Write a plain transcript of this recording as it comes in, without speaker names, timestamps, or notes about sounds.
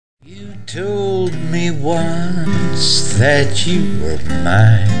You told me once that you were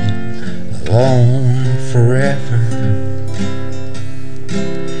mine, alone forever,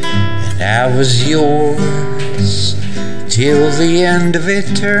 and I was yours till the end of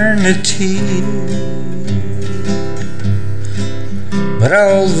eternity. But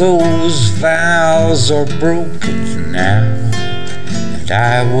all those vows are broken now, and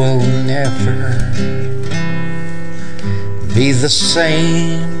I will never be the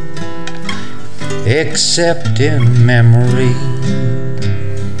same except in memory.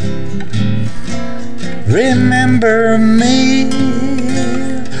 Remember me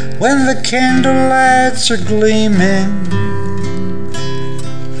when the candlelights are gleaming.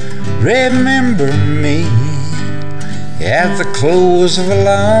 Remember me at the close of a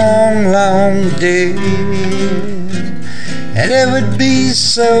long, long day. And it would be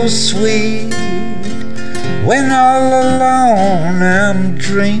so sweet when all alone I'm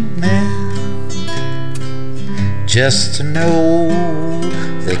dreaming, just to know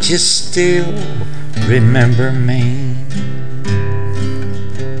that you still remember me.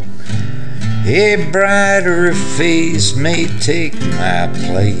 A brighter face may take my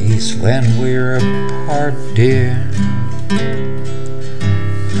place when we're apart, dear.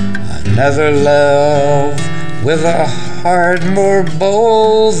 Another love with a heart more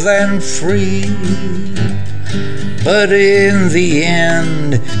bold than free. But in the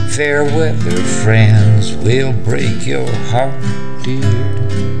end, fair weather friends will break your heart, dear.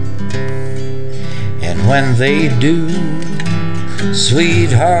 And when they do,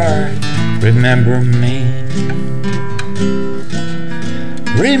 sweetheart, remember me.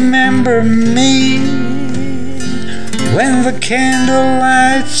 Remember me when the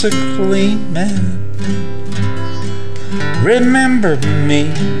candlelights are gleaming. Remember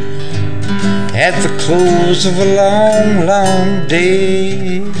me at the close of a long, long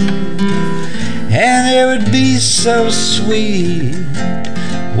day. And it would be so sweet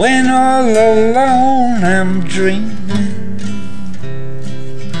when all alone I'm dreaming,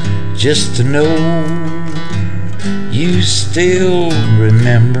 just to know you still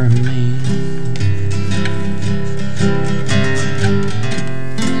remember me.